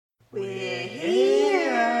We're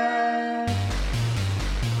here.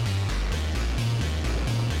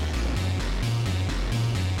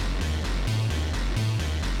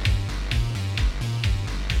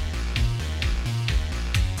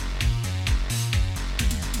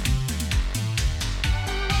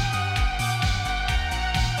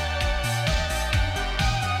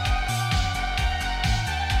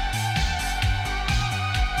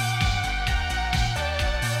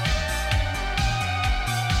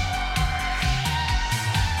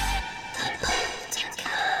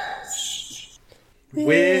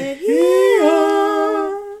 We're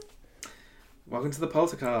here! Welcome to the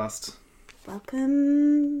poltercast.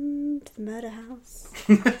 Welcome to the murder house.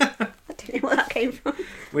 I don't know where that came from.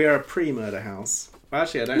 We are a pre-murder house. Well,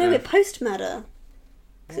 actually, I don't No, know. we're post-murder.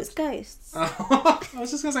 Because it's ghosts. Oh, I was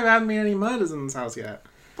just going to say we haven't been any murders in this house yet.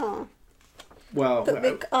 Oh. Well,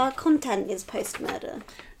 But our content is post-murder.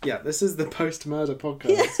 yeah, this is the post-murder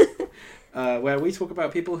podcast. Where we talk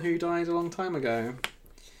about people who died a long time ago.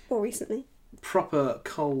 Or recently. Proper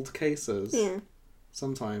cold cases. Yeah.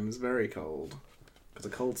 Sometimes very cold. Because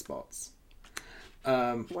of cold spots.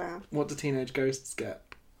 Wow. What do teenage ghosts get?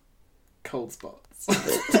 Cold spots.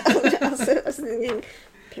 I was thinking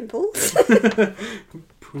pimples.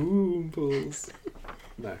 Poomples.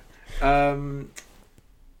 No.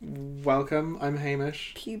 Welcome, I'm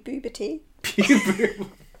Hamish. Pububity.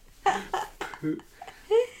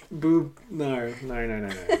 Boob. No. No.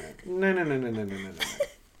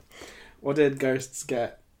 What did ghosts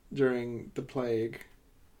get during the plague?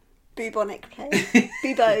 Bubonic plague.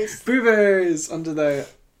 Bubos. Boobers under the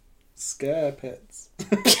scare pits.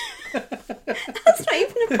 That's not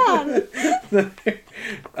even a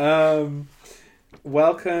pun.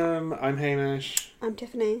 Welcome, I'm Hamish. I'm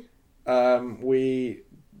Tiffany. We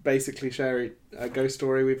basically share a ghost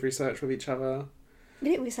story we've researched with each other. We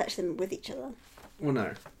don't research them with each other. Well,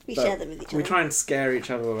 no. We But share them with each other. We try and scare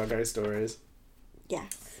each other with our ghost stories.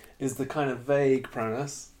 Yes. Is the kind of vague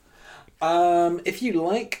premise. If you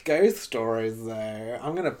like ghost stories, though,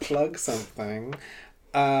 I'm going to plug something.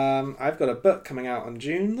 I've got a book coming out on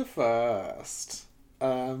June the 1st.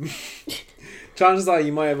 Chances are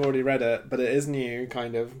you might have already read it, but it is new,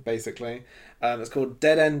 kind of, basically. It's called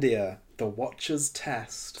Dead Endia, The Watcher's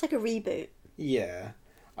Test. It's like a reboot. Yeah.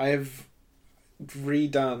 I have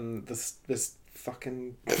redone this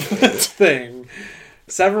fucking thing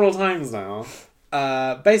several times now.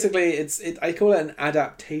 Basically, I call it an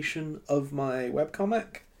adaptation of my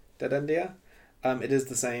webcomic, Dead Endia. It is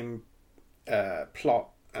the same plot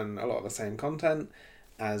and a lot of the same content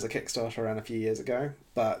as a Kickstarter ran a few years ago,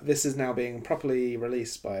 but this is now being properly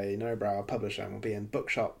released by Nobrow Publisher and will be in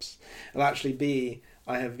bookshops. It'll actually be,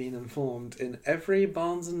 I have been informed, in every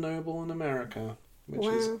Barnes & Noble in America, which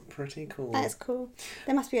is pretty cool. That is cool.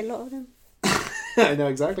 There must be a lot of them. I know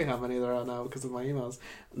exactly how many there are now because of my emails.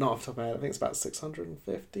 Not off the top of my head, I think it's about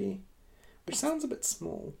 650, which sounds a bit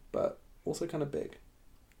small, but also kind of big.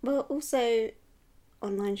 Well, also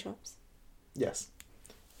online shops. Yes.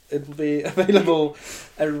 It'll be available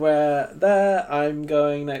everywhere there. I'm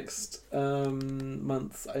going next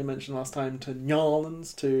month, I mentioned last time, to New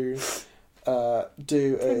Orleans to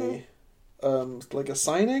do a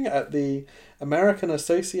signing at the American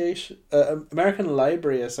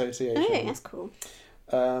Library Association. Oh, that's cool.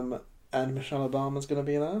 And Michelle Obama's going to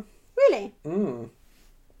be there. Really? Mm.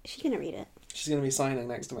 Is she going to read it? She's going to be signing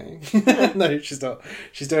next to me. No, she's not.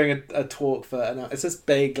 She's doing a talk for... It's this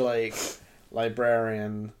big,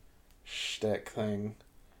 librarian shtick thing.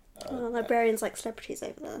 Librarians like celebrities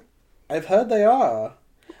over there. I've heard they are.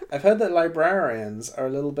 I've heard that librarians are a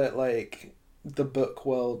little bit like the book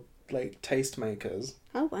world, tastemakers.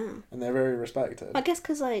 Oh, wow. And they're very respected. I guess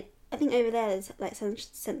because, I think over there, there's,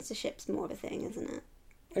 censorship's more of a thing, isn't it?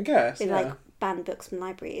 I guess, They, ban books from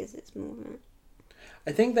libraries, it's more of a...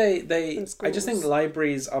 I think I just think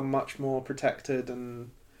libraries are much more protected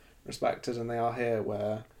and respected than they are here,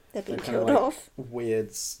 where They're being kind of killed off.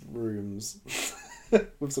 weird rooms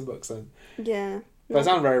with some books in. Yeah. But it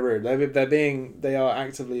sounds very rude. They are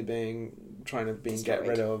actively trying to get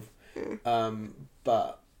rid of. Yeah.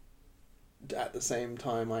 But at the same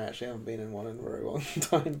time, I actually haven't been in one in a very long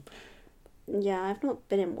time. Yeah, I've not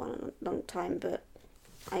been in one in a long time, but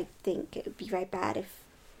I think it would be very bad if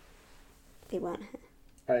they weren't here.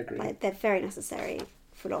 I agree. They're very necessary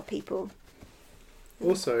for a lot of people.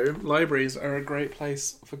 Also, libraries are a great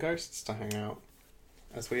place for ghosts to hang out,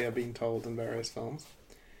 as we are being told in various films.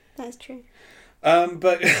 That is true.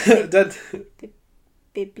 But Dead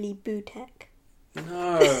Biblibootek.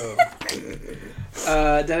 No.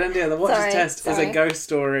 Dead Endia, The Watcher's Test is a ghost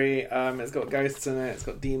story. It's got ghosts in it, it's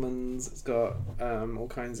got demons, it's got all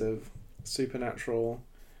kinds of supernatural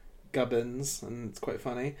gubbins, and it's quite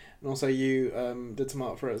funny. And also you did some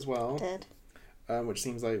art for it as well. Did. Which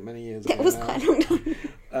seems like many years ago It was now. quite a long time.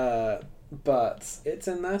 But it's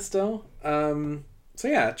in there still. So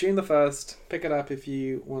yeah, June the 1st, pick it up if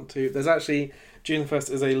you want to. There's actually, June the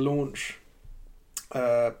 1st is a launch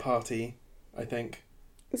party, I think.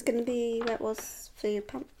 It's going to be where it was for your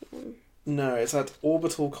pumpkin. No, it's at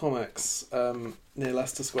Orbital Comics near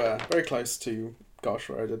Leicester Square, very close to Gosh,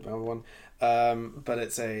 where I did my other one. But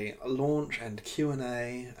it's a launch and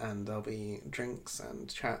Q&A, and there'll be drinks and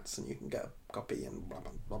chats, and you can get a copy and blah,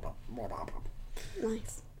 blah, blah, blah, blah, blah.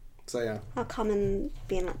 Nice. So yeah. I'll come and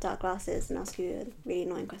be in like dark glasses and ask you a really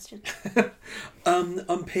annoying question.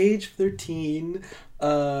 On page 13,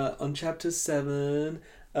 on chapter 7,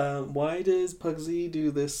 why does Pugsy do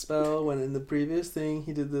this spell when in the previous thing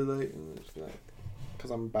he did the like,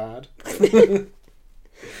 because I'm bad. Okie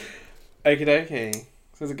dokie.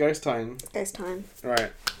 So it's a ghost time. Ghost time.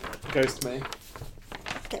 Right. Ghost me.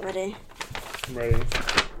 Get ready. I'm ready.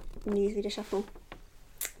 News reader shuffle.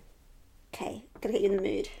 Okay, gotta get you in the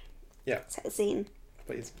mood. Yeah. Set the scene.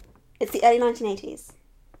 Please. It's the early 1980s.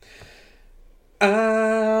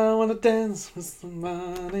 I wanna dance with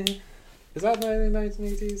somebody. Is that the early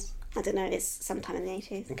 1980s? I don't know, it's sometime in the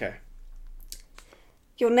 80s. Okay.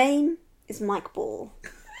 Your name is Mike Ball.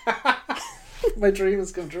 My dream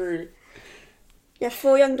has come true. You have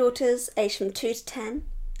 4 young daughters, aged from 2 to 10,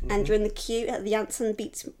 and you're in the queue at the Anson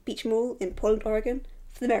Beach Mall in Portland, Oregon,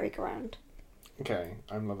 for the merry-go-round. Okay,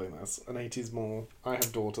 I'm loving this. An 80s mall. I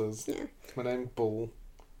have daughters. Yeah. My name's Bull.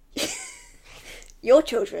 Your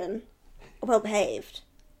children are well behaved,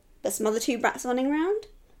 but some other 2 brats running around?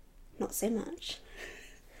 Not so much.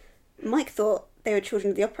 Mike thought they were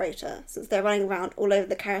children of the operator, since they're running around all over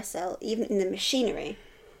the carousel, even in the machinery.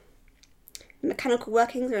 The mechanical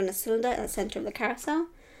workings are in a cylinder in the centre of the carousel,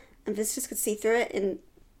 and visitors could see through it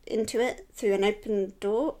into it through an open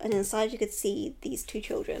door, and inside you could see these 2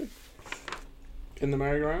 children. In the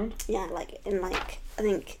merry-go-round? Yeah, I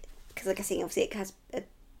think, because I'm guessing obviously it has a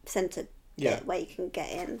centre bit where you can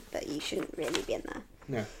get in, but you shouldn't really be in there.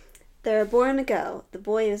 No. There are a boy and a girl. The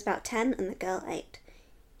boy was about 10 and the girl 8.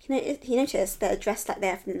 He noticed they're dressed like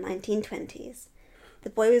they're from the 1920s.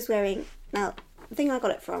 The boy was wearing... Now, the thing I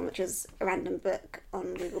got it from, which was a random book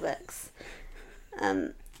on Google Books.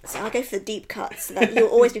 So I'll go for the deep cuts so that you'll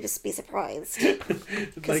always be surprised.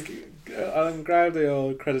 I'm glad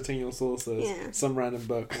you're crediting your sources. Yeah. Some random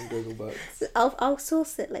book on Google Books. I'll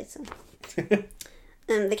source it later.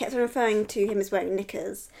 They kept on referring to him as wearing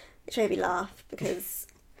knickers, which made me laugh because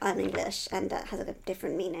I'm English and that has a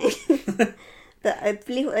different meaning. But I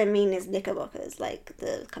believe what they mean is knickerbockers, like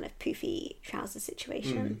the kind of poofy trouser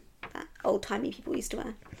situation that old-timey people used to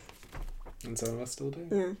wear. And some of us still do.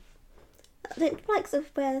 Yeah. I think likes of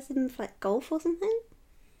wears them for like golf or something,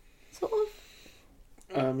 sort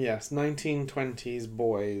of. Yes, 1920s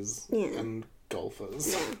boys and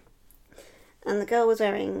golfers. Yeah. And the girl was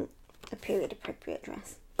wearing a period-appropriate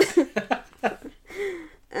dress.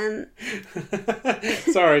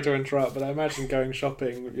 Sorry to interrupt, but I imagine going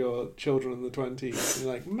shopping with your children in the 20s. And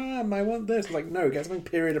you're like, Mum, I want this. I'm like, no, get something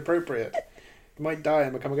period-appropriate. You might die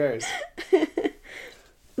and become a ghost.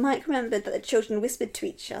 Mike remembered that the children whispered to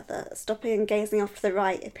each other, stopping and gazing off to the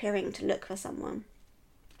right, appearing to look for someone.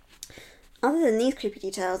 Other than these creepy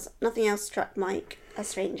details, nothing else struck Mike as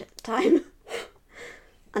strange at the time.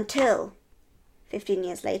 Until, 15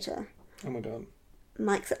 years later, Oh my god.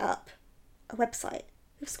 Mike set up a website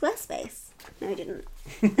with Squarespace. No, he didn't.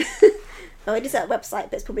 Well, he did set up a website,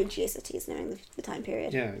 but it's probably GeoCities knowing the time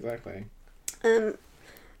period. Yeah, exactly.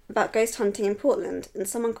 About ghost hunting in Portland, and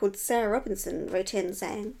someone called Sarah Robinson wrote in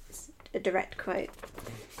saying, a direct quote,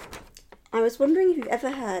 "I was wondering if you've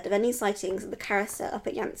ever heard of any sightings of the carousel up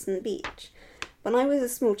at Yanson Beach. When I was a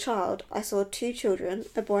small child, I saw 2 children,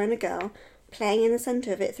 a boy and a girl, playing in the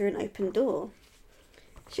centre of it through an open door."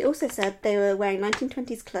 She also said they were wearing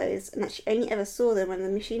 1920s clothes and that she only ever saw them when the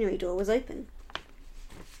machinery door was open.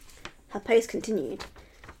 Her post continued,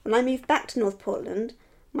 "When I moved back to North Portland,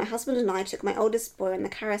 my husband and I took my oldest boy on the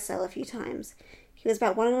carousel a few times. He was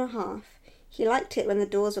about 1.5. He liked it when the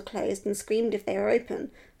doors were closed and screamed if they were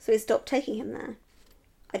open, so we stopped taking him there.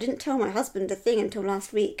 I didn't tell my husband a thing until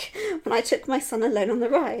last week, when I took my son alone on the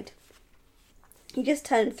ride. He just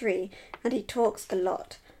turned 3, and he talks a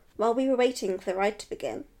lot. While we were waiting for the ride to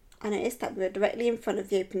begin, I noticed that we were directly in front of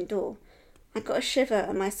the open door. I got a shiver,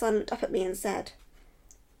 and my son looked up at me and said,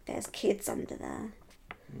 'There's kids under there.'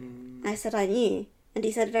 I said I knew, and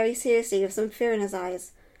he said very seriously with some fear in his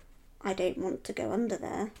eyes, 'I don't want to go under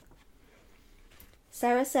there.'"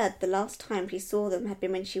 Sarah said the last time she saw them had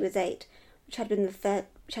been when she was 8, which had been the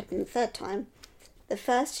third time. At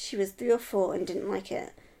first, she was 3 or 4 and didn't like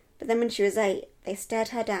it, but then when she was 8, they stared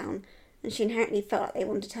her down, and she inherently felt like they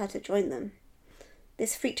wanted her to join them.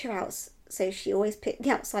 This freaked her out, so she always picked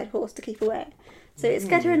the outside horse to keep away. So it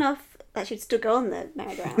scared her enough that she'd still go on the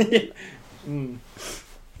merry-go-round.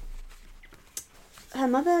 Her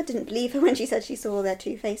mother didn't believe her when she said she saw their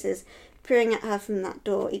 2 faces peering at her from that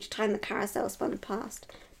door each time the carousel spun past,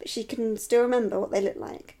 but she can still remember what they looked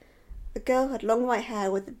like. The girl had long white hair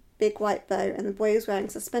with a big white bow, and the boy was wearing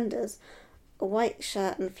suspenders, a white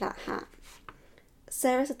shirt and flat hat.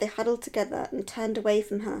 Sarah said they huddled together and turned away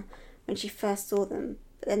from her when she first saw them,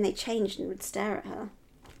 but then they changed and would stare at her.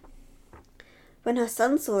 When her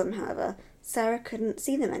son saw them, however, Sarah couldn't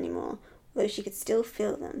see them anymore, although she could still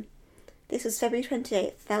feel them. This was February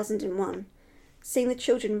 28th, 2001. Seeing the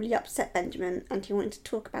children really upset Benjamin, and he wanted to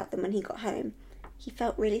talk about them when he got home. He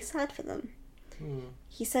felt really sad for them.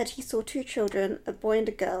 He said he saw 2 children, a boy and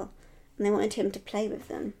a girl, and they wanted him to play with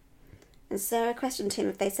them. And Sarah questioned him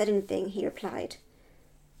if they said anything. He replied,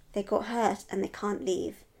 "They got hurt and they can't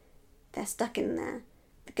leave. They're stuck in there."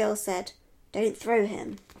 The girl said, "Don't throw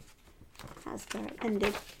him." That's where it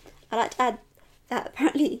ended. I'd like to add that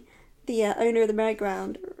apparently the owner of the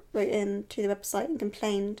merry-go-round wrote in to the website and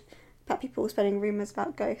complained about people spreading rumours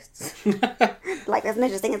about ghosts. Like, there's no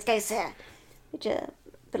such thing as ghosts here.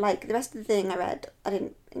 But like, the rest of the thing I read, I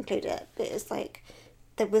didn't include it, but it's like,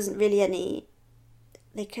 there wasn't really any,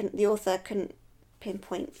 the author couldn't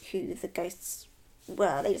pinpoint who the ghosts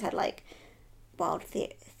were. They just had like wild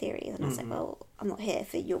theories, and I was like, well, I'm not here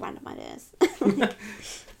for your random ideas.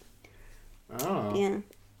 Oh. Yeah.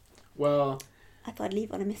 Well, I thought I'd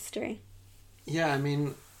leave on a mystery. Yeah, I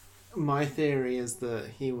mean, my theory is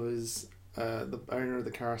that he was, the owner of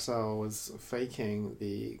the carousel was faking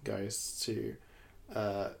the ghosts to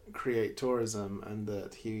create tourism, and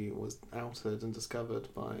that he was outed and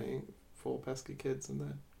discovered by 4 pesky kids and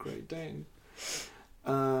their Great Dane.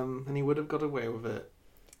 And he would have got away with it.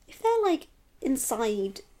 If they're like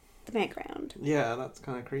inside the merry-go-round. Yeah, that's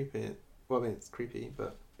kind of creepy. Well, I mean, it's creepy,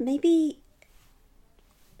 but... Maybe...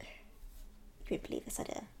 You won't believe this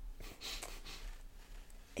idea.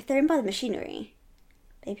 If they're in by the machinery,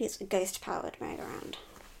 maybe it's a ghost-powered merry-go-round.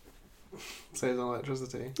 Saves on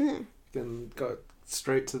electricity. Yeah. You can go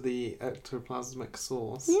straight to the ectoplasmic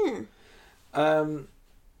source. Yeah.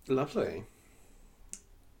 Lovely.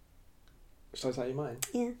 Shall I tell you mine?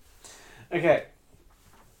 Yeah. Okay.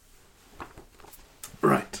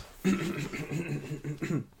 Right.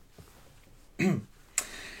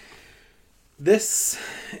 This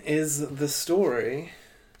is the story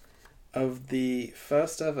of the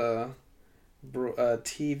first ever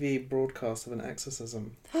TV broadcast of an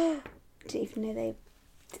exorcism. Didn't even know they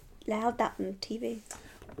allowed that on TV.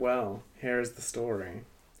 Well, here is the story.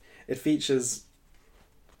 It features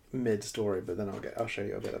mid-story, but then I'll show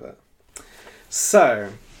you a bit of it.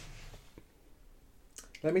 So,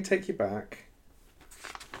 let me take you back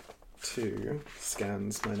to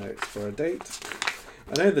scans my notes for a date.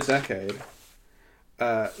 I know the decade.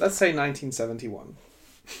 Let's say 1971.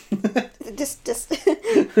 just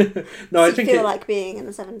No, I think think feel like being in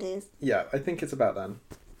the 70s. Yeah, I think it's about then.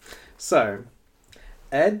 So,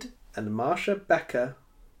 Ed and Marsha Becker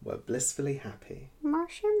were blissfully happy.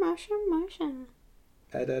 Marsha.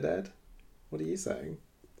 Ed. What are you saying?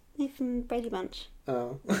 You're from Brady Bunch.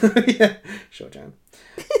 Oh, yeah. Sure, Jan.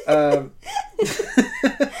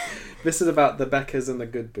 This is about the Beckers and the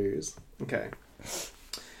good booze. Okay.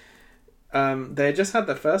 They had just had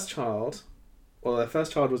their first child. Well, their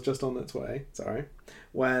first child was just on its way. Sorry.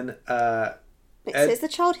 When So is the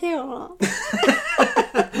child here or not?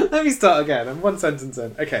 Let me start again. I'm 1 sentence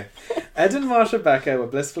in. Okay. Ed and Marsha Becker were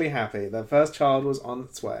blissfully happy. Their first child was on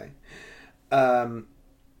its way.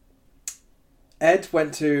 Ed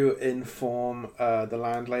went to inform the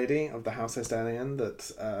landlady of the house they're staying in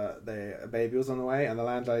that a baby was on the way, and the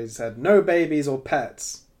landlady said, "No babies or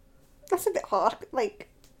pets." That's a bit hard, like,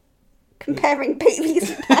 comparing babies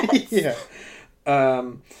and pets. Yeah.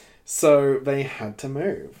 So they had to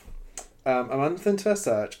move. A month into their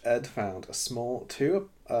search, Ed found a small 2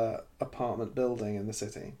 apartment building in the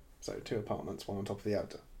city. So 2 apartments, one on top of the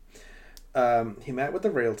other. He met with the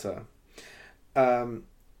realtor.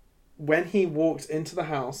 When he walked into the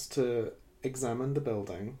house to examine the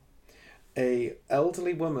building, a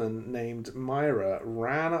elderly woman named Myra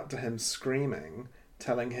ran up to him screaming,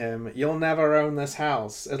 telling him, "You'll never own this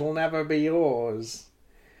house. It'll never be yours."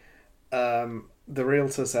 The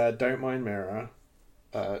realtor said, "Don't mind Myra.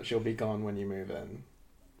 She'll be gone when you move in."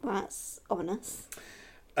 Well, that's ominous.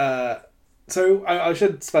 So I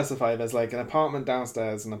should specify there's like an apartment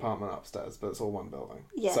downstairs and an apartment upstairs, but it's all one building.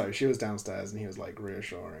 Yeah. So she was downstairs and he was like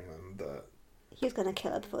reassuring them that He was going to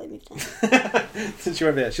kill her before he moved in. She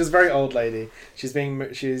won't be it. She was a very old lady. She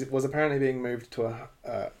was apparently being moved to a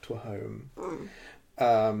home.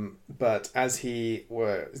 But as he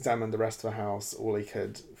examined the rest of the house, all he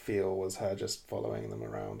could feel was her just following them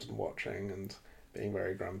around and watching and being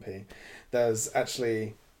very grumpy. There's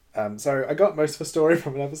actually... so I got most of the story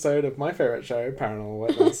from an episode of my favourite show, Paranormal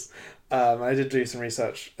Witness. I did do some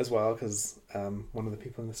research as well because one of the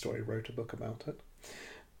people in the story wrote a book about it.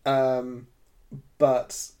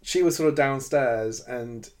 But she was sort of downstairs,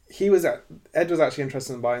 and Ed was actually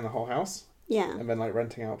interested in buying the whole house. Yeah. And then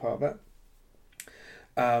renting out part of it.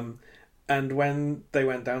 And when they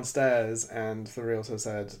went downstairs and the realtor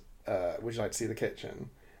said, would you like to see the kitchen?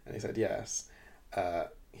 And he said yes.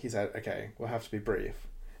 He said, okay, we'll have to be brief.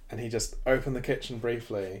 And he just opened the kitchen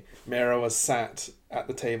briefly. Mira was sat at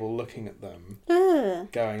the table looking at them,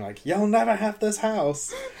 going like, you'll never have this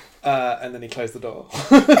house. And then he closed the door.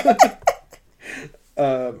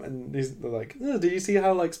 And they're like, oh, did you see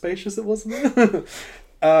how spacious it was in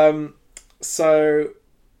there? So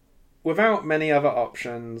without many other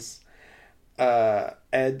options,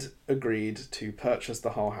 Ed agreed to purchase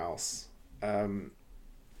the whole house. As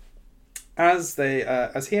he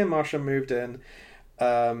and Marsha moved in,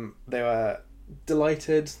 they were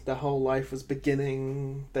delighted. Their whole life was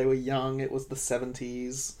beginning. They were young. It was the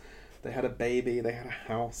 70s. They had a baby. They had a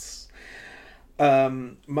house.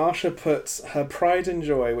 Marsha puts her pride and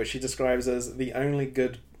joy, which she describes as the only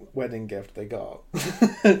good wedding gift they got,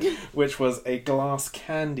 which was a glass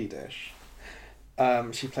candy dish.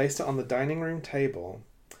 She placed it on the dining room table,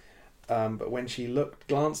 but when she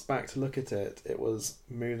glanced back to look at it, it was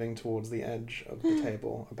moving towards the edge of the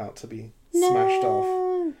table, about to be smashed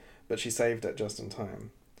off. But she saved it just in time.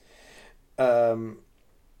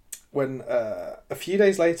 When a few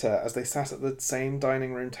days later, as they sat at the same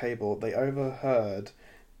dining room table, they overheard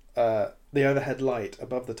the overhead light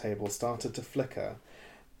above the table started to flicker.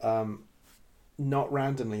 Not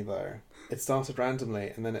randomly, though. It started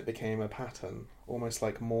randomly, and then it became a pattern, almost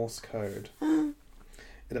like Morse code.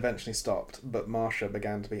 It eventually stopped, but Marsha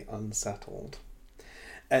began to be unsettled.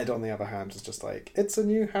 Ed, on the other hand, was just like, it's a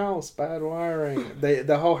new house, bad wiring.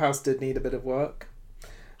 The whole house did need a bit of work,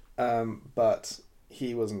 but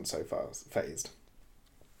he wasn't so phased.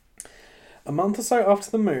 A month or so after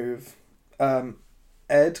the move,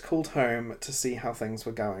 Ed called home to see how things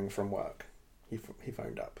were going from work. He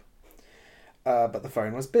phoned up. But the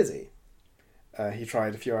phone was busy. He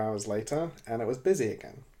tried a few hours later, and it was busy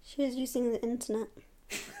again. She was using the internet.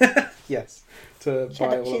 Yes, to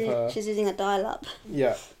buy all of her... She's using a dial-up.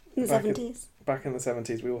 Yeah. In the 70s. Back in the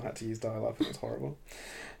 70s, we all had to use dial-up. It was horrible.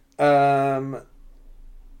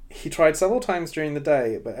 He tried several times during the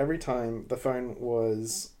day, but every time the phone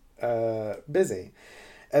was busy.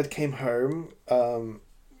 Ed came home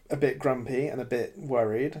a bit grumpy and a bit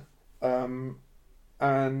worried. And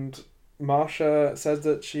Marsha said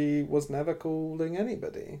that she was never calling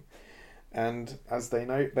anybody. And as they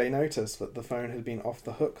noticed that the phone had been off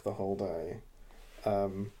the hook the whole day,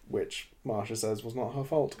 which Marsha says was not her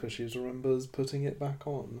fault because she remembers putting it back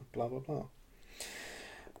on, blah, blah, blah.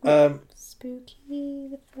 Spooky,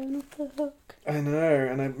 the phone off the hook. I know,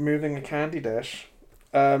 and I'm moving a candy dish.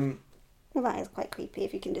 Well, that is quite creepy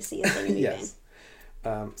if you can just see a thing moving. Yes.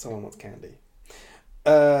 Someone wants candy.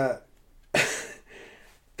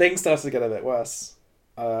 Things started to get a bit worse.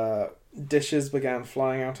 Dishes began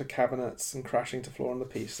flying out of cabinets and crashing to floor into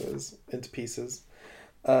pieces.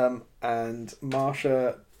 And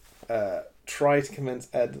Marsha tried to convince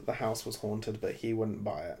Ed that the house was haunted, but he wouldn't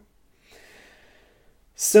buy it.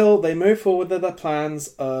 Still, they moved forward with their plans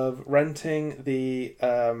of renting the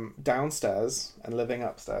downstairs and living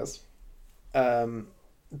upstairs.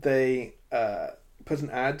 They put an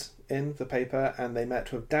ad in the paper, and they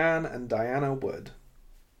met with Dan and Diana Wood.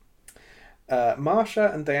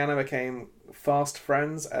 Marsha and Diana became fast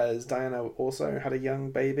friends, as Diana also had a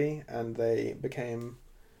young baby, and they became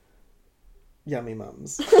yummy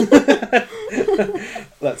mums.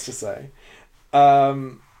 Let's just say.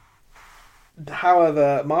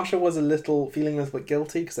 However, Marsha was feeling a little bit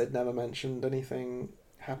guilty because they'd never mentioned anything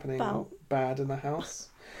happening bad in the house.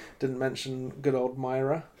 Didn't mention good old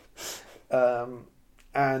Myra.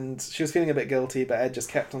 And she was feeling a bit guilty, but Ed just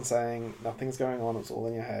kept on saying, nothing's going on, it's all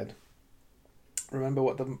in your head. Remember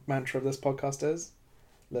what the mantra of this podcast is?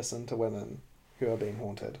 Listen to women who are being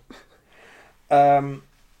haunted. Is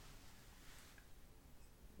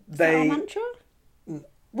that our mantra?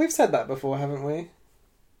 We've said that before, haven't we?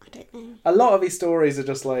 I don't know. A lot of these stories are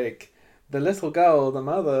just like the little girl, the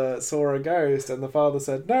mother, saw a ghost, and the father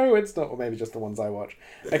said, no, it's not. Or maybe just the ones I watch.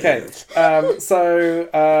 Okay, so...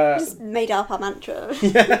 just made up our mantra.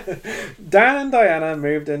 Yeah. Dan and Diana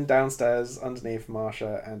moved in downstairs underneath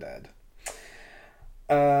Marsha and Ed.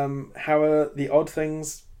 However, the odd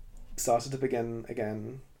things started to begin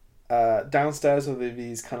again. Downstairs were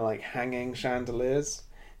these kind of like hanging chandeliers,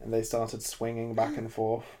 and they started swinging back and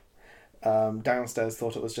forth. Downstairs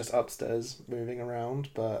thought it was just upstairs moving around,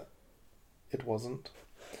 but it wasn't.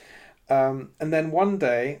 And then one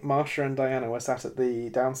day, Marsha and Diana were sat at the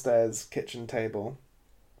downstairs kitchen table,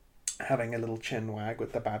 having a little chin wag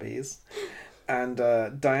with the babbies. And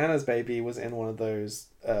Diana's baby was in one of those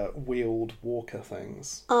wheeled walker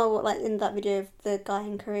things. Oh, what, like in that video of the guy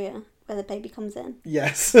in Korea, where the baby comes in?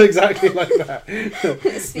 Yes, exactly like that.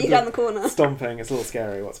 Speed down the corner. Stomping. It's a little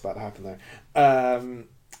scary what's about to happen though.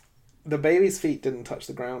 The baby's feet didn't touch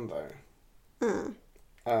the ground though.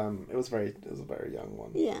 It was a very young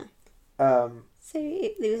one. Yeah. So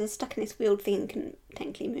it was stuck in this wheeled thing and couldn't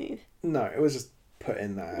technically move. No, it was just put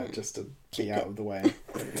in there just to be out of the way.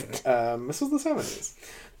 This was the 70s.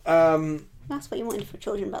 That's what you wanted for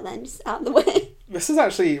children back then, just out of the way. This is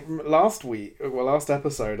actually last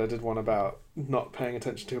episode I did one about not paying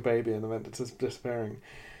attention to a baby and the event disappearing.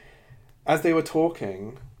 As they were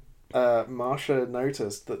talking, Marsha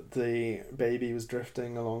noticed that the baby was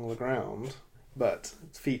drifting along the ground, but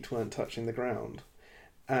its feet weren't touching the ground,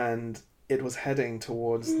 and it was heading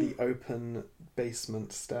towards the open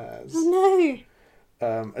basement stairs. Oh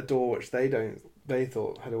no! A door which they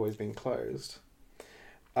thought had always been closed.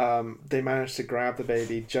 They managed to grab the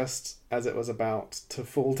baby just as it was about to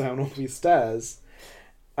fall down all these stairs,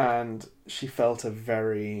 and she felt a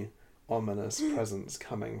very ominous presence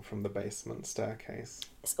coming from the basement staircase.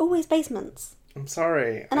 It's always basements. I'm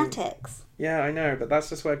sorry. And attics. Yeah, I know, but that's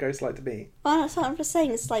just where ghosts like to be. Well, that's what I'm just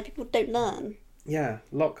saying. It's like people don't learn. Yeah,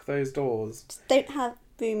 lock those doors. Just don't have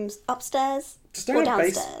rooms upstairs or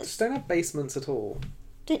downstairs. Just don't have basements at all.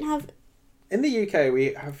 Don't have... In the UK,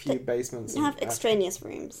 we have few basements. Don't have extraneous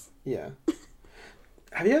rooms. Yeah.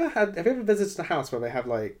 Have you ever visited a house where they have,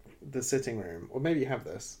 like, the sitting room? Or maybe you have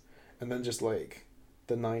this. And then just, like,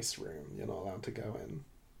 the nice room you're not allowed to go in.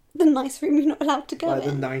 The nice room you're not allowed to go in? Like,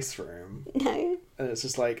 the nice room. No. And it's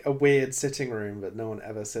just, like, a weird sitting room that no one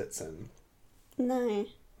ever sits in. No.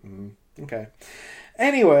 Okay.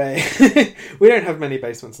 Anyway, we don't have many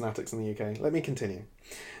basements and attics in the UK. Let me continue.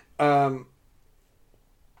 Let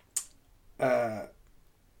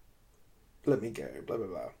me go. Blah, blah,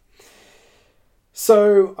 blah.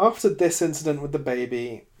 So, after this incident with the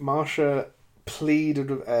baby, Marsha pleaded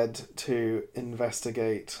with Ed to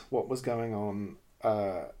investigate what was going on,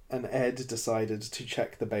 and Ed decided to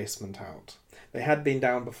check the basement out. They had been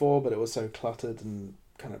down before, but it was so cluttered and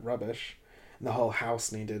kind of rubbish, and the whole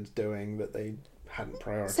house needed doing that they hadn't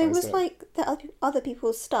prioritised it. So it was like the other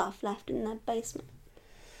people's stuff left in their basement?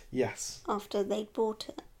 Yes. After they'd bought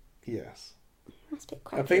it? Yes. That's a bit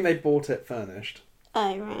crappy. I think they bought it furnished.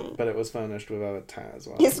 Oh, right. But it was furnished with a tat as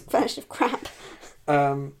well. It's furnished with crap.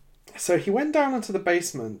 So he went down into the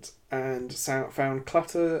basement and found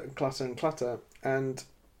clutter, and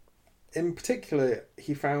in particular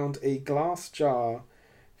he found a glass jar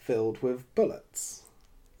filled with bullets.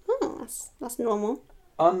 Oh, that's normal.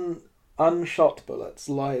 Unshot bullets,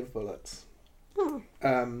 live bullets. Oh.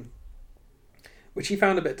 Which he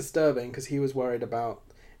found a bit disturbing because he was worried about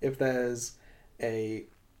if there's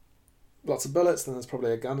lots of bullets, then there's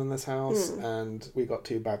probably a gun in this house, and we got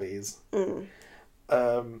 2 babbies.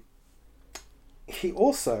 He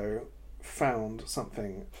also found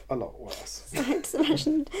something a lot worse. So I just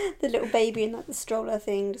imagine the little baby in like the stroller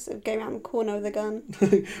thing, just sort of go around the corner with a gun.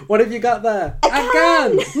 What have you got there? A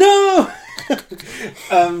gun! No!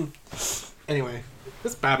 Anyway,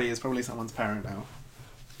 this babby is probably someone's parent now.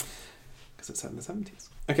 Because it's set in the 70s.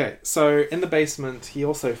 Okay, so in the basement, he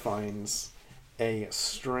also finds a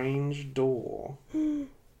strange door.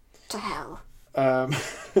 To hell.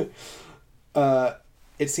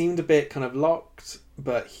 It seemed a bit kind of locked,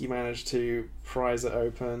 but he managed to prise it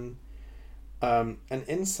open. And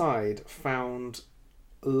inside found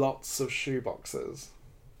lots of shoeboxes.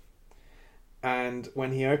 And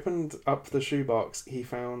when he opened up the shoebox, he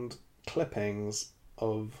found clippings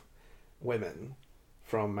of women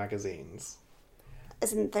from magazines.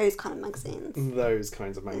 As in those kind of magazines? Those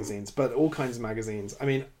kinds of magazines, but all kinds of magazines. I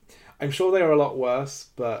mean, I'm sure they were a lot worse,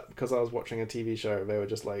 but because I was watching a TV show, they were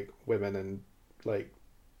just like women in like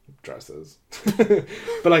dresses. But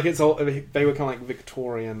like they were kind of like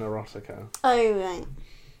Victorian erotica. Oh, right.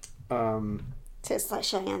 So it's like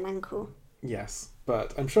showing an ankle. Yes,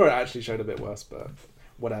 but I'm sure it actually showed a bit worse, but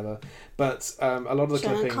whatever. But a lot of the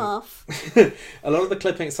Showing a clipping, calf. a lot of the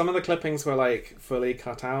clippings, some of the clippings were like fully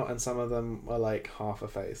cut out, and some of them were like half a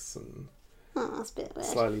face and Oh, that's a bit weird.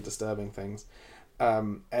 slightly disturbing things.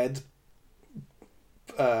 Ed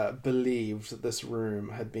believed that this room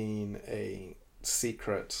had been a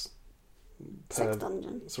secret Sex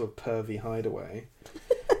dungeon. sort of pervy hideaway.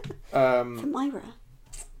 For Myra.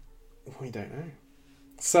 We don't know.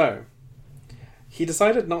 So, he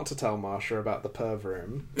decided not to tell Marsha about the perv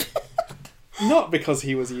room. Not because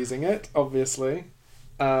he was using it, obviously,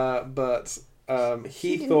 but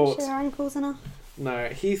he thought... Show her ankles enough. No,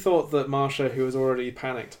 he thought that Marsha, who was already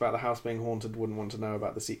panicked about the house being haunted, wouldn't want to know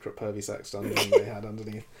about the secret pervy sex dungeon they had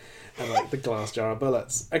underneath. And, like, the glass jar of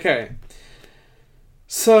bullets. Okay.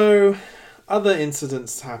 So, other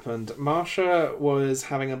incidents happened. Marsha was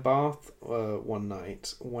having a bath one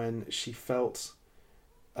night when she felt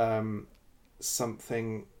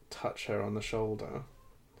something touch her on the shoulder.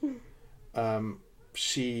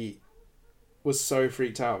 She was so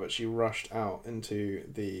freaked out that she rushed out into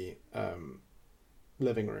the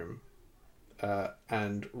living room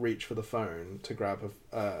and reached for the phone to grab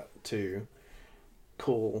to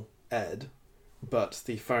call Ed, but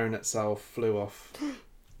the phone itself flew off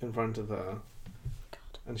in front of her.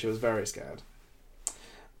 God. And she was very scared.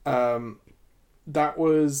 That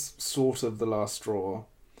was sort of the last straw,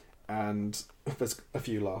 and there's a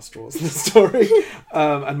few last straws in the story.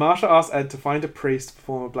 And Marsha asked Ed to find a priest to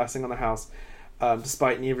perform a blessing on the house,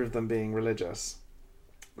 despite neither of them being religious,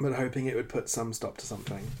 but hoping it would put some stop to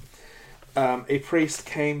something. A priest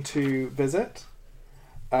came to visit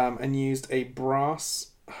and used a brass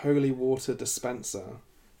holy water dispenser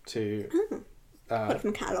to Got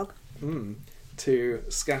from catalogue. to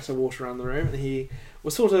scatter water around the room, and he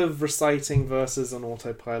was sort of reciting verses on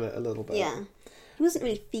autopilot a little bit. Yeah. He wasn't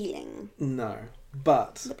really feeling No,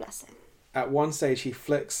 but the blessing. at one stage he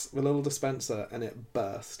flicks the little dispenser and it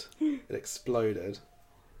burst. It exploded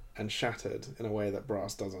and shattered in a way that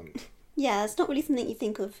brass doesn't. Yeah, it's not really something you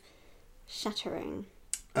think of shattering.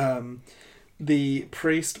 The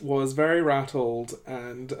priest was very rattled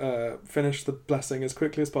and finished the blessing as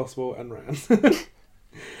quickly as possible and ran.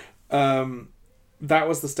 That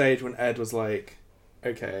was the stage when Ed was like,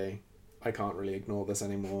 okay, I can't really ignore this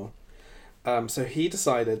anymore. So he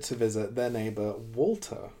decided to visit their neighbour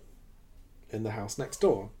Walter in the house next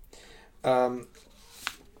door.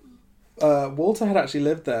 Walter had actually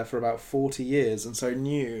lived there for about 40 years and so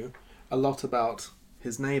knew a lot about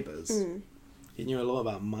his neighbours. He knew a lot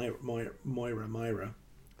about Myra. I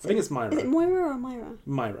think it's Myra. Is it Moira or Myra?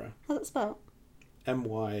 Myra. How's it spelled?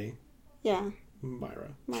 M-Y... Yeah. Myra.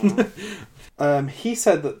 Myra. He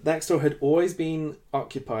said that next door had always been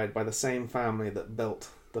occupied by the same family that built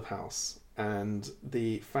the house. And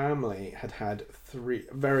the family had three...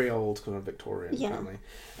 Very old kind of Victorian family.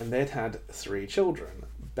 And they'd had 3 children.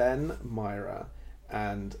 Ben, Myra,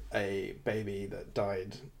 and a baby that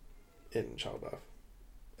died in childbirth,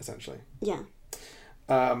 essentially. Yeah.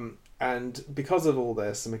 And because of all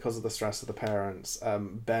this, and because of the stress of the parents,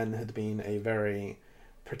 Ben had been a very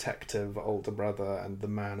protective older brother and the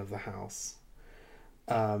man of the house.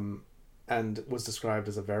 And was described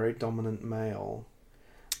as a very dominant male.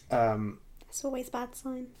 It's always a bad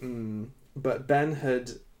sign. But Ben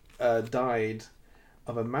had died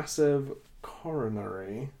of a massive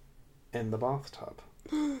coronary in the bathtub.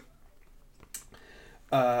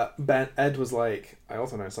 Ed was like, I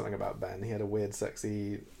also know something about Ben. He had a weird,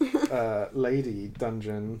 sexy lady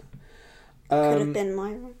dungeon. Could have been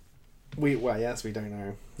Myra. We don't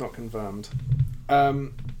know. Not confirmed.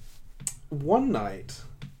 One night,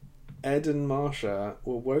 Ed and Marsha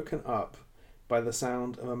were woken up by the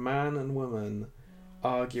sound of a man and woman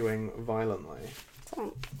arguing violently.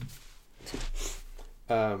 Sorry.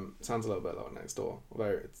 Sounds a little bit like Next Door,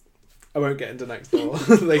 although I won't get into Next Door.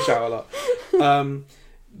 They shout a lot.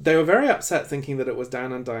 They were very upset, thinking that it was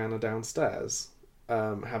Dan and Diana downstairs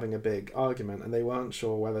having a big argument, and they weren't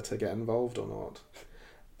sure whether to get involved or not.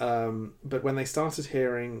 But when they started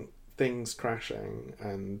hearing things crashing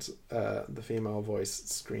and the female voice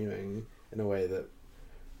screaming in a way that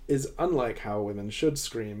is unlike how women should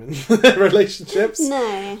scream in their relationships.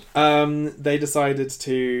 No. They decided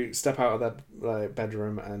to step out of their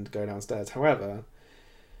bedroom and go downstairs. However,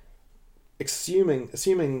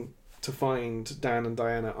 assuming to find Dan and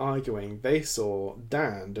Diana arguing, they saw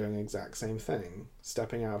Dan doing the exact same thing,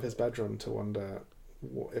 stepping out of his bedroom to wonder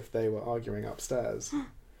if they were arguing upstairs.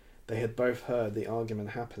 They had both heard the argument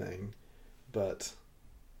happening, but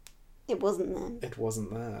it wasn't them. It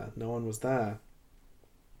wasn't there. No one was there.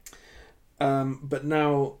 But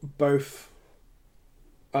now both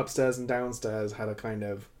upstairs and downstairs had a kind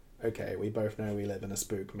of okay, we both know we live in a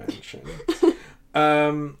spook mansion.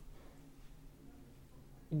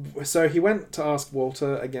 So he went to ask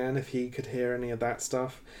Walter again if he could hear any of that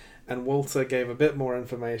stuff, and Walter gave a bit more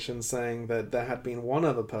information, saying that there had been one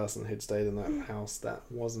other person who'd stayed in that house that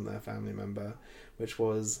wasn't their family member, which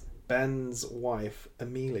was Ben's wife,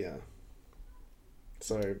 Amelia.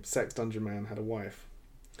 So, Sex Dungeon Man had a wife.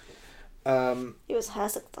 It was her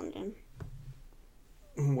sex dungeon.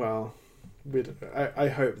 Well, I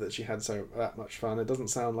hope that she had that much fun. It doesn't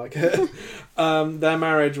sound like it. Their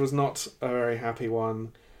marriage was not a very happy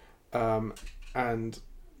one. And...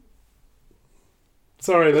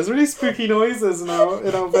 Sorry, there's really spooky noises in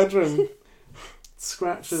our bedroom.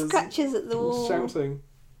 Scratches at the wall. Shouting.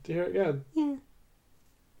 Do you hear it again? Yeah.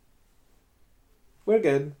 We're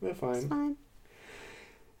good. We're fine. It's fine.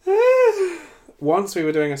 Once we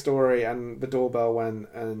were doing a story and the doorbell went,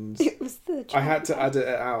 and it was I had to edit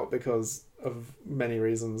it out because of many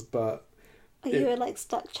reasons, but... You were like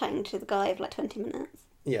stuck chatting to the guy for like 20 minutes.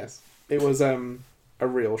 Yes. It was a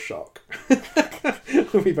real shock.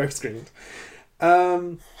 We both screamed.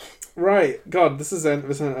 Right. God, this is we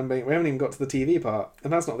haven't even got to the TV part,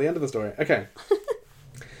 and that's not the end of the story. Okay.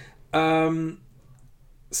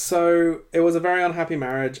 So it was a very unhappy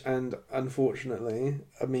marriage, and unfortunately,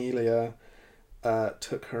 Amelia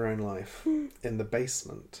took her own life in the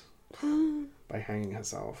basement by hanging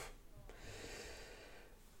herself.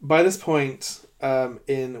 By this point,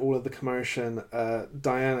 in all of the commotion,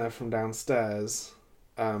 Diana from downstairs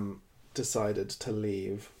decided to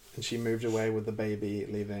leave, and she moved away with the baby,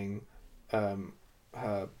 leaving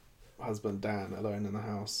her husband Dan alone in the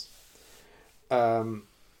house.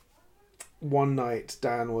 One night,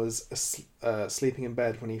 Dan was sleeping in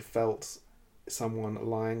bed when he felt someone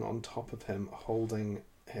lying on top of him, holding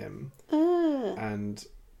him and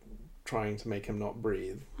trying to make him not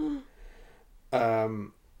breathe.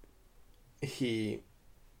 He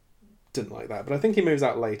didn't like that, but I think he moves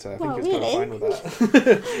out later. I think he was kind of fine with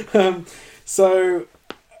that. So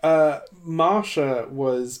Marsha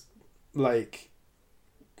was like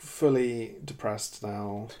fully depressed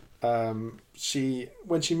now. When she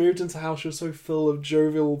moved into the house, she was so full of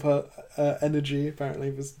jovial energy. Apparently,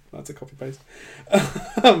 that's a copy paste.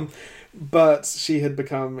 But she had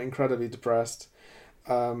become incredibly depressed.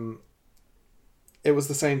 It was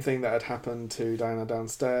the same thing that had happened to Diana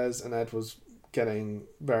downstairs, and Ed was getting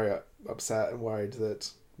very upset and worried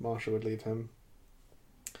that Marsha would leave him.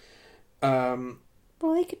 Well,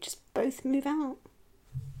 they could just both move out.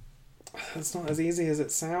 It's not as easy as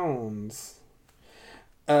it sounds.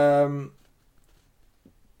 So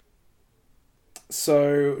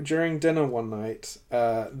during dinner one night,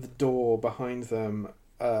 the door behind them.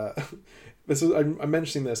 I'm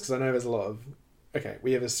mentioning this because I know there's a lot of. Okay,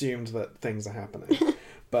 we have assumed that things are happening,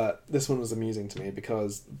 but this one was amusing to me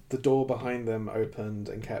because the door behind them opened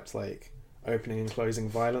and kept like opening and closing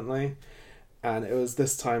violently, and it was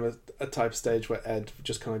this time a type of stage where Ed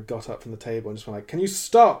just kind of got up from the table and just went like, "Can you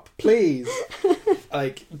stop, please?"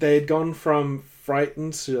 Like they had gone from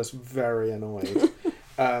frightened to just very annoyed.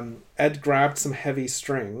 Ed grabbed some heavy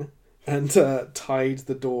string and tied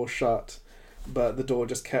the door shut, but the door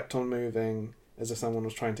just kept on moving as if someone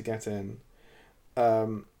was trying to get in.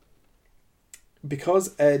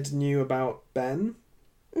 Because Ed knew about Ben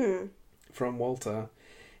from Walter,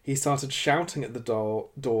 he started shouting at the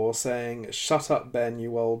door saying, "Shut up, Ben,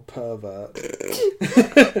 you old pervert,"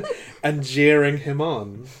 and jeering him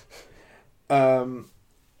on.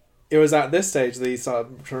 It was at this stage that he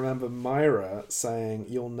started to remember Myra saying,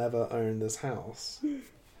 "You'll never own this house,"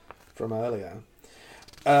 from earlier.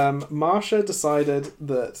 Marsha decided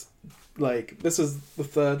that, like, this was the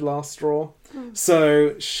third last straw.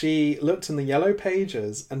 So she looked in the yellow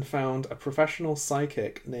pages and found a professional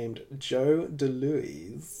psychic named Joe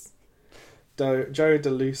DeLuise. Joe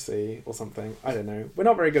DeLucy or something. I don't know. We're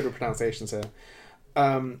not very good with pronunciations here.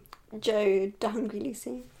 Joe the Hungry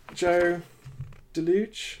Lucy. Joe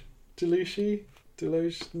Deluche? Delucci?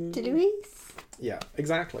 Deluise? Yeah,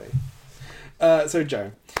 exactly. So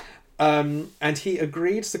Joe. And he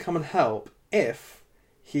agreed to come and help if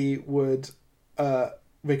he would...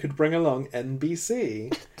 they could bring along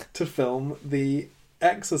NBC to film the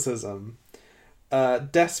Exorcism.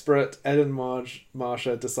 Desperate, Ed and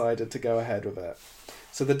Marsha decided to go ahead with it.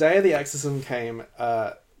 So the day of the Exorcism came,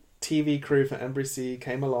 TV crew from NBC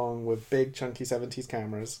came along with big chunky 70s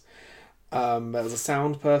cameras. There was a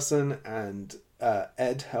sound person, and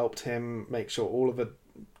Ed helped him make sure all of the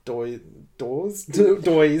doors, all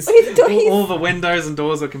the windows and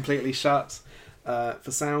doors were completely shut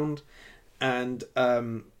for sound. And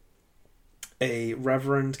a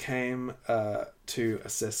reverend came to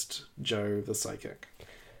assist Joe the psychic.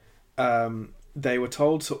 They were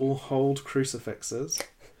told to all hold crucifixes.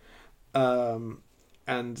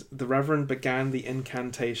 And the Reverend began the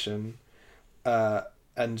incantation,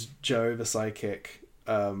 and Joe, the psychic,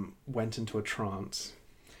 went into a trance.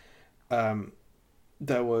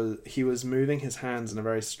 He was moving his hands in a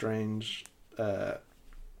very strange,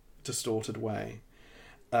 distorted way.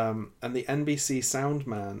 And the NBC sound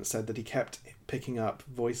man said that he kept picking up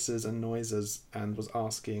voices and noises and was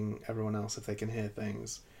asking everyone else if they can hear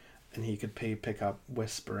things. And he could pick up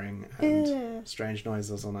whispering and strange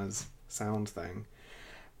noises on his sound thing.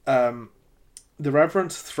 The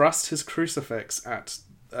Reverend thrust his crucifix at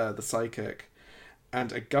the psychic,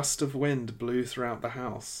 and a gust of wind blew throughout the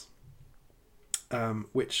house,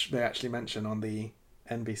 which they actually mention on the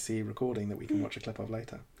NBC recording that we can watch a clip of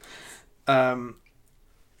later.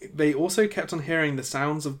 They also kept on hearing the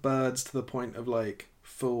sounds of birds to the point of, like,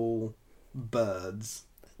 full birds.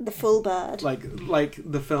 The full bird. Like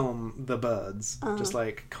the film The Birds. Just,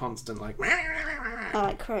 like, constant, like... Oh,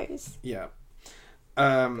 like crows. Yeah.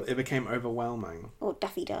 It became overwhelming. Or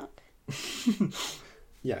Daffy Duck.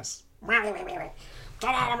 Yes. Get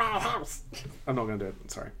out of my house! I'm not going to do it.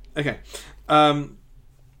 Sorry. Okay. The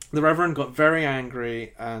Reverend got very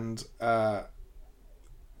angry, and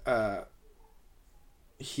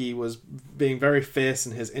he was being very fierce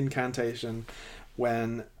in his incantation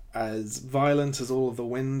when, as violent as all of the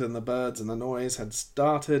wind and the birds and the noise had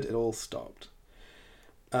started, it all stopped.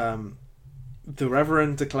 The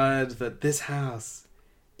Reverend declared that this house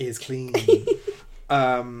is clean.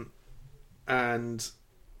 And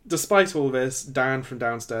despite all this, Dan from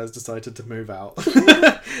downstairs decided to move out.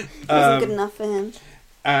 Wasn't good enough for him.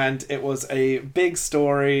 And it was a big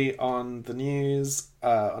story on the news,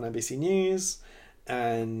 on NBC News,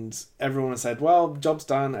 and everyone said, well, job's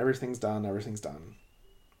done, everything's done.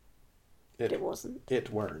 But it wasn't.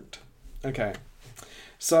 It weren't. Okay.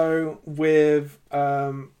 So, with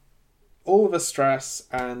all of the stress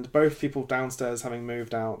and both people downstairs having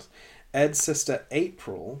moved out, Ed's sister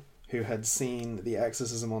April, who had seen the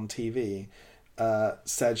Exorcism on TV,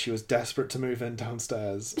 said she was desperate to move in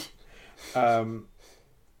downstairs.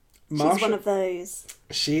 She's one of those.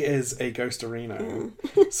 She is a ghostorino.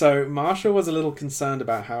 So Marsha was a little concerned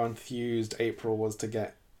about how enthused April was to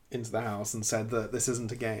get into the house and said that this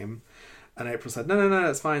isn't a game. And April said, no,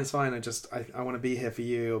 it's fine. I want to be here for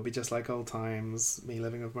you. It'll be just like old times, me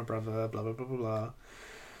living with my brother, blah, blah, blah, blah, blah.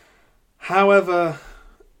 However,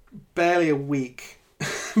 barely a week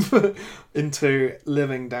into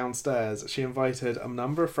living downstairs, she invited a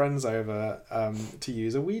number of friends over to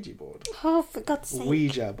use a Ouija board. Oh, for God's sake.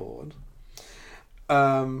 Ouija board.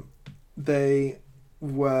 They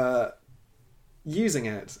were using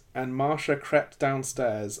it, and Marsha crept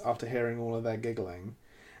downstairs after hearing all of their giggling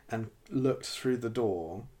and looked through the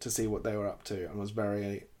door to see what they were up to, and was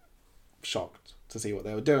very shocked to see what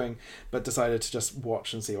they were doing, but decided to just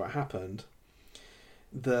watch and see what happened.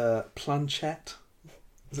 The planchette,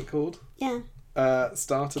 is it called? Yeah.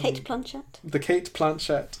 Started. Kate Blanchett. The Kate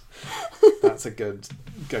Blanchett. That's a good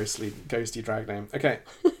ghosty drag name. Okay.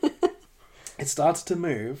 It started to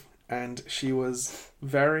move, and she was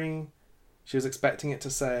expecting it to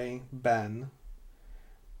say Ben,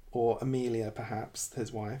 or Amelia, perhaps,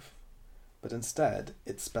 his wife, but instead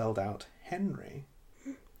it spelled out Henry.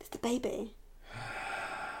 It's the baby.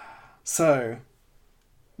 So,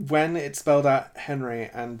 when it spelled out Henry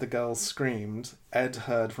and the girls screamed, Ed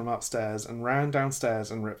heard from upstairs and ran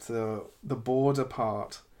downstairs and ripped the board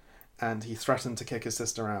apart, and he threatened to kick his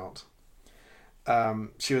sister out.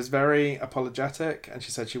 She was very apologetic, and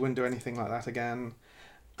she said she wouldn't do anything like that again,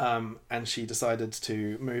 and she decided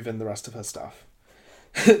to move in the rest of her stuff.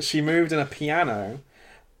 She moved in a piano,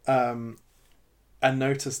 and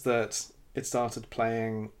noticed that it started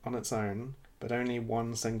playing on its own, but only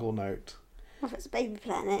one single note. Well, if it's a baby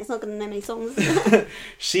playing it, it's not going to know many songs.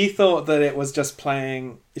 She thought that it was just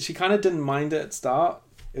playing... She kind of didn't mind it at start.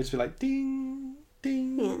 It would just be like, ding,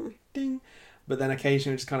 ding, ding. But then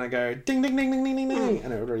occasionally it would just kind of go, ding, ding, ding, ding, ding, ding, ding,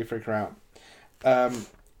 and it would really freak her out.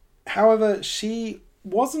 However, she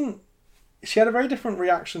had a very different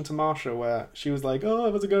reaction to Marsha, where she was like, oh,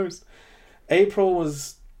 it was a ghost. April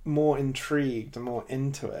was more intrigued and more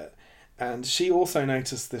into it. And she also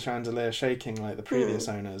noticed the chandelier shaking like the previous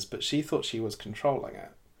owners, but she thought she was controlling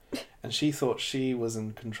it. And she thought she was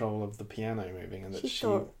in control of the piano moving, and that she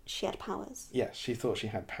thought she had powers. Yes, she thought she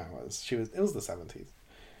had powers. It was the 70s.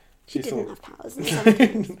 She didn't have powers in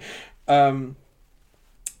the 70s.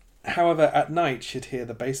 However, at night she'd hear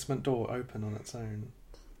the basement door open on its own.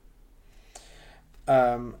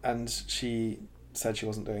 And she said she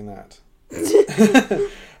wasn't doing that.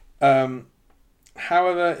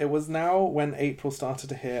 However, it was now when April started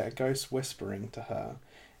to hear a ghost whispering to her,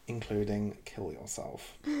 including "kill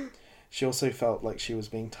yourself." She also felt like she was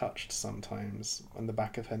being touched sometimes on the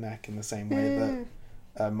back of her neck in the same way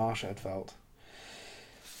that Marsha had felt.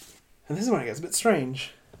 And this is when it gets a bit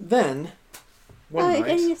strange. Then, one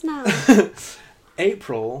night, now.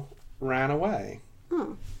 April ran away.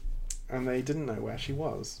 Oh. And they didn't know where she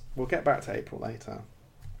was. We'll get back to April later.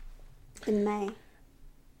 In May.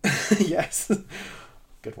 Yes.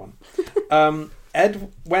 Good one.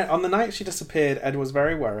 Ed went on the night she disappeared. Ed was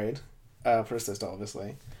very worried for his sister,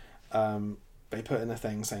 obviously. They put in a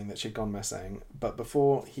thing saying that she'd gone missing, but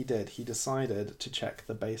before he did, he decided to check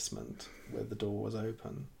the basement where the door was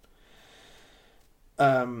open.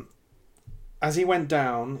 As he went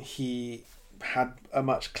down, he had a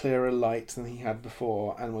much clearer light than he had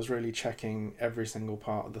before and was really checking every single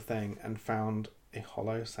part of the thing and found a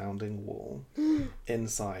hollow sounding wall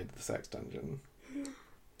inside the sex dungeon.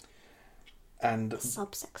 And a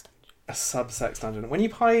sub-sex dungeon. A sub-sex dungeon. When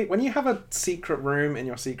you have a secret room in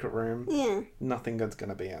your secret room, nothing good's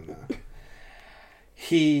gonna be in there.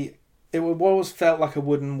 It always felt like a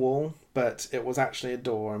wooden wall, but it was actually a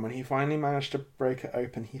door, and when he finally managed to break it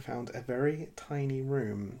open, he found a very tiny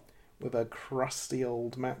room with a crusty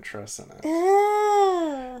old mattress in it.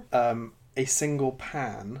 A single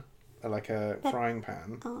pan, like a frying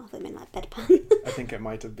pan. Oh, I thought you meant like bedpan. I think it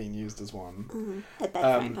might have been used as one. A bed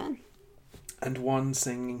frying pan. And one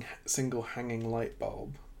single hanging light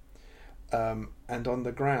bulb. And on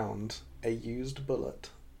the ground, a used bullet.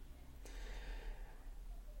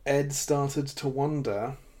 Ed started to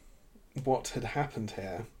wonder what had happened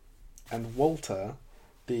here, and Walter,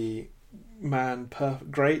 the man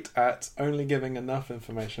great at only giving enough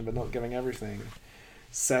information but not giving everything,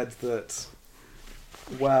 said that,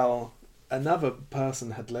 well, another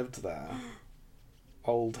person had lived there,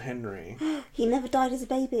 old Henry. He never died as a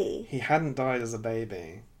baby. He hadn't died as a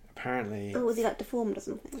baby, apparently. Or was he like deformed or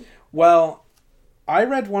something? Well, I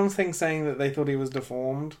read one thing saying that they thought he was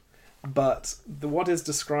deformed, but what is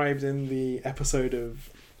described in the episode of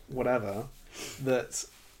whatever, that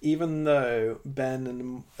even though Ben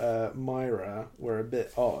and Myra were a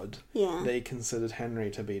bit odd, they considered Henry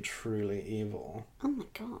to be truly evil. Oh my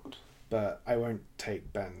god. But I won't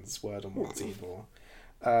take Ben's word on what's evil.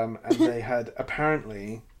 And they had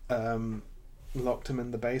apparently locked him in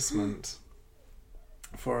the basement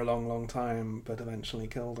for a long, long time, but eventually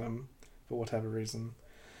killed him for whatever reason.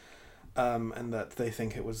 And that they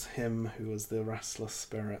think it was him who was the restless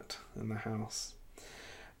spirit in the house.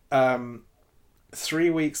 3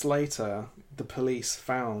 weeks later, the police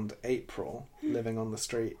found April living on the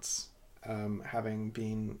streets, having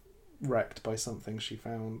been wrecked by something she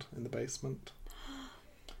found in the basement.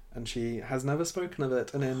 And she has never spoken of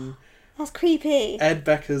it. And in That's creepy. Ed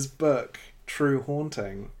Becker's book, True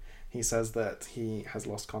Haunting, he says that he has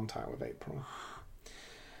lost contact with April.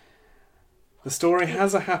 The story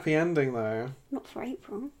has a happy ending, though. Not for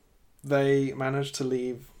April. They managed to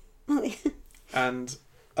leave, and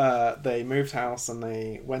they moved house, and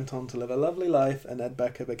they went on to live a lovely life, and Ed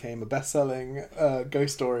Becker became a best-selling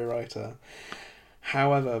ghost story writer.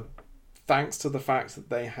 However, thanks to the fact that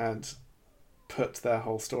they had put their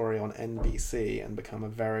whole story on NBC and become a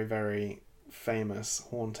very, very famous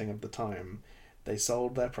haunting of the time, they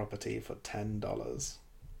sold their property for $10.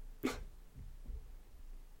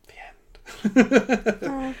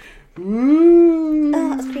 Oh,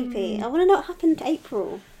 that's creepy. I want to know what happened to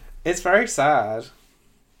April. It's very sad.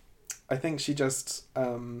 I think she just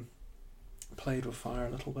played with fire a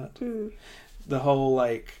little bit. The whole,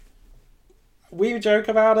 like, we joke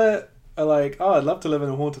about it, or like, oh, I'd love to live in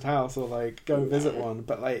a haunted house, or like go visit one,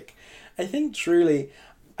 but like, I think truly,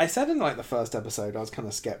 I said in like the first episode I was kind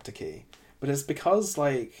of skepticy, but it's because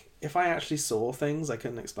like if I actually saw things I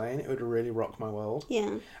couldn't explain, it would really rock my world.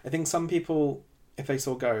 Yeah. I think some people, if they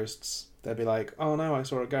saw ghosts, they'd be like, oh no, I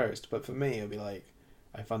saw a ghost. But for me, it'd be like,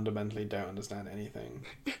 I fundamentally don't understand anything.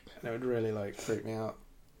 And it would really like freak me out.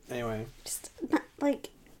 Anyway. Just like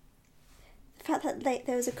the fact that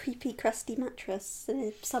there was a creepy, crusty mattress in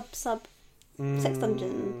a sub sex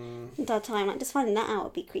dungeon the entire time, like just finding that out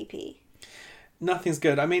would be creepy. Nothing's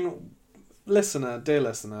good. I mean, dear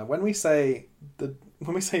listener, when we say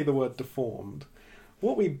the word deformed,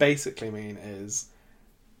 what we basically mean is,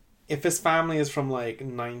 if this family is from like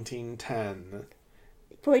 1910,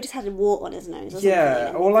 probably just had a wart on his nose.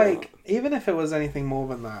 Or like even if it was anything more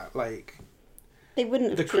than that, like they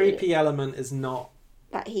wouldn't. The creepy element is not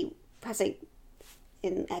that he has a,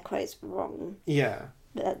 in air quotes, wrong. Yeah.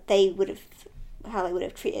 But how they would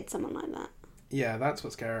have treated someone like that. Yeah, that's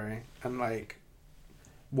what's scary, and like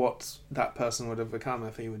what that person would have become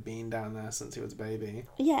if he would been down there since he was a baby.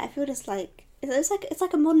 Yeah, I feel just like it's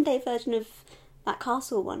like a modern day version of that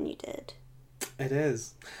castle one you did. It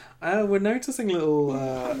is. We're noticing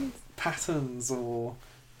little patterns or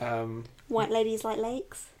White Ladies Like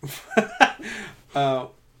Lakes.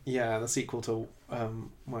 Yeah, the sequel to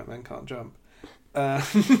White Men Can't Jump. But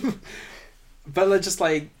they're just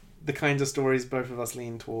like the kinds of stories both of us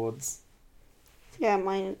lean towards. Yeah,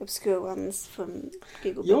 my obscure ones from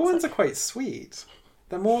Google. Your ones are quite sweet.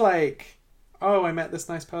 They're more like, oh, I met this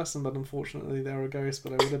nice person, but unfortunately they're a ghost,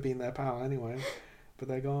 but I would have been their pal anyway. But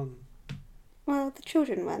they're gone. Well, the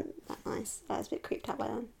children weren't that nice. I was a bit creeped out by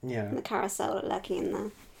them. Yeah. And the carousel lurking in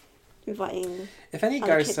there, inviting. If any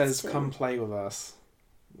other ghost kids says, to... come play with us,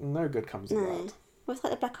 no good comes of that. Well, it's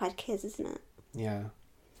like the Black-Eyed Kids, isn't it? Yeah.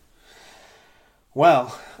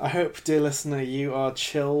 Well, I hope, dear listener, you are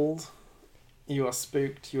chilled, you are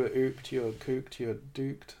spooked, you are ooped, you are cooked, you are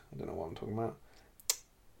duked. I don't know what I'm talking about.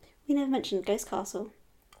 We never mentioned Ghost Castle.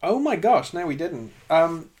 Oh my gosh, no we didn't.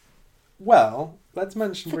 Well, let's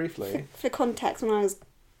mention briefly. For context, when I was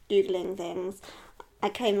Googling things, I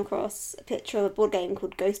came across a picture of a board game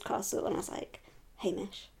called Ghost Castle, and I was like,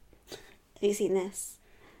 Hamish, have you seen this?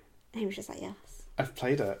 And Hamish was like, yes. I've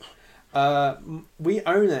played it. We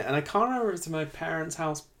own it, and I can't remember if it's in my parents'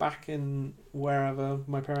 house back in wherever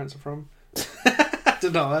my parents are from. I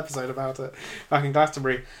did an episode about it back in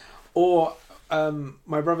Glastonbury. Or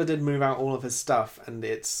my brother did move out all of his stuff, and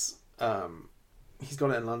it's he's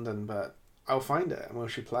got it in London, but I'll find it and we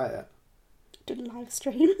should play it. Did a live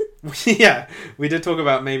stream. Yeah, we did talk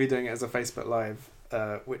about maybe doing it as a Facebook Live,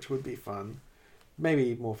 which would be fun.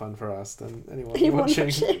 Maybe more fun for us than anyone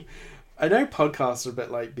watching. I know podcasts are a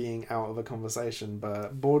bit like being out of a conversation,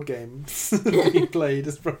 but board games being played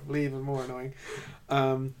is probably even more annoying.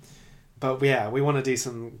 But yeah, we want to do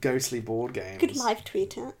some ghostly board games. Could live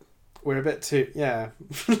tweet it. We're a bit too... Yeah.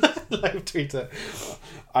 Live tweet it.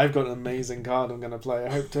 I've got an amazing card I'm going to play. I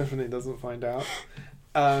hope Tiffany doesn't find out.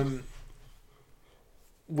 I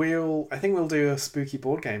think we'll do a spooky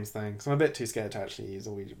board games thing. So I'm a bit too scared to actually use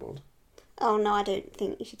a Ouija board. Oh no, I don't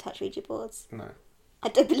think you should touch Ouija boards. No. I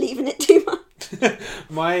don't believe in it too much.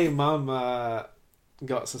 My mum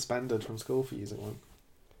got suspended from school for using one.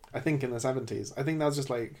 I think in the 70s. I think that was just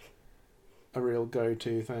like a real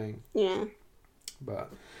go-to thing. Yeah.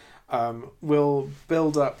 But we'll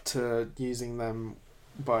build up to using them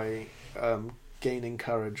by gaining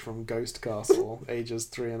courage from Ghost Castle, ages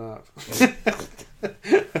 3 and up.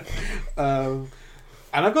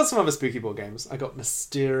 And I've got some other spooky board games. I got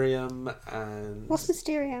Mysterium and... What's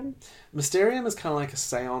Mysterium? Mysterium is kind of like a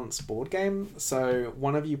seance board game. So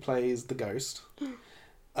one of you plays the ghost.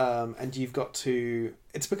 And you've got to...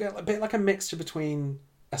 It's a bit like a mixture between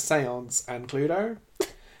a seance and Cluedo.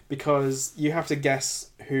 Because you have to guess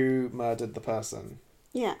who murdered the person.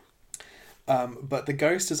 Yeah. But the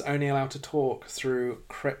ghost is only allowed to talk through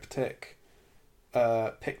cryptic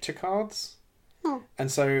picture cards. Oh. And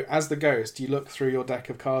so, as the ghost, you look through your deck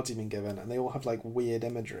of cards you've been given, and they all have, like, weird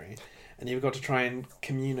imagery. And you've got to try and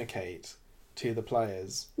communicate to the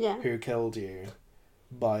players who killed you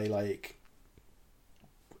by, like...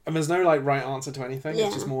 And there's no, like, right answer to anything. Yeah.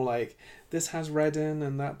 It's just more like, this has red in,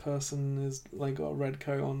 and that person is, like, got a red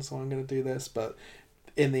coat on, so I'm going to do this. But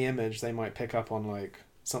in the image, they might pick up on, like,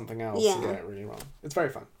 something else and get it really wrong. It's very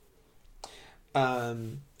fun.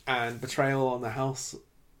 And Betrayal on the House...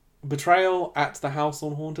 Betrayal at the House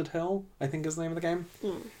on Haunted Hill, I think is the name of the game,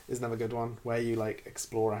 is another good one, where you, like,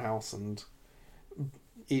 explore a house and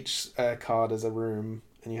each card is a room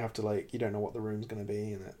and you have to, like, you don't know what the room's going to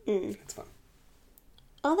be, and it's fun.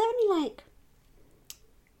 Are there any, like,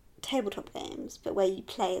 tabletop games, but where you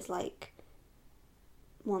play as, like,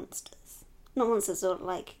 monsters? Not monsters, sort of,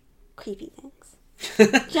 like, creepy things. Do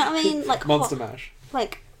you know what I mean? Like Monster Mash.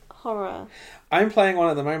 Like, horror. I'm playing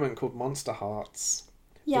one at the moment called Monster Hearts.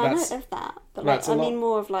 Yeah, I know of that, but like, I mean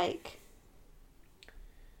more of like...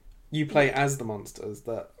 You play as the monsters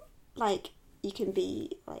that... Like, you can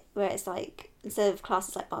be, like, where it's like, instead of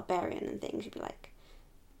classes like barbarian and things, you'd be like,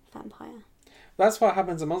 vampire. That's what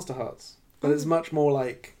happens in Monster Hearts, but it's much more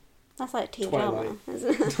like... That's like teen Twilight. drama,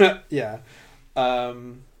 isn't it? Yeah.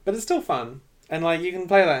 But it's still fun, and like, you can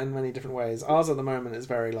play that in many different ways. Ours at the moment is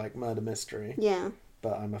very like murder mystery. Yeah.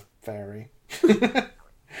 But I'm a fairy.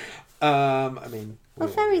 I mean... Well,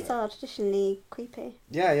 fairies are traditionally creepy.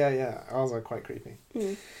 Yeah. Ours are quite creepy.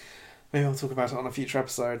 Maybe I'll talk about it on a future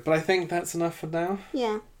episode. But I think that's enough for now.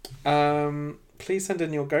 Yeah. Please send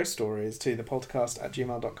in your ghost stories to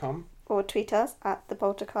thepoltercast@gmail.com. Or tweet us at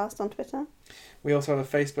thepoltercast on Twitter. We also have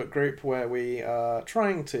a Facebook group where we are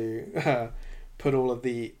trying to put all of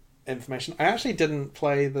the information. I actually didn't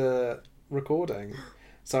play the recording,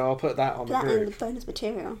 so I'll put that on the That group. in the bonus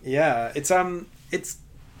material. Yeah, it's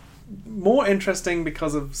more interesting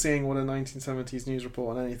because of seeing what a 1970s news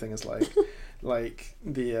report on anything is like, like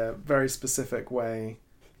the very specific way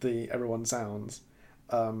everyone sounds,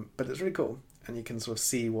 but it's really cool, and you can sort of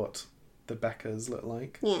see what the Beckers look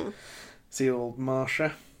like. Yeah. See old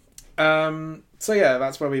Marsha. So yeah,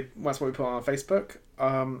 that's what we put on our Facebook.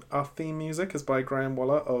 Our theme music is by Graham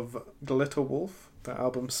Waller of Glitter Wolf. The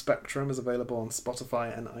album Spectrum is available on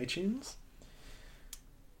Spotify and iTunes.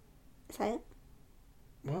 Is that it?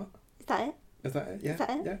 What? Is that it? Is that it? Yeah. Is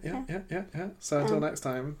that it? Yeah. So until next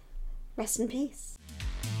time. Rest in peace.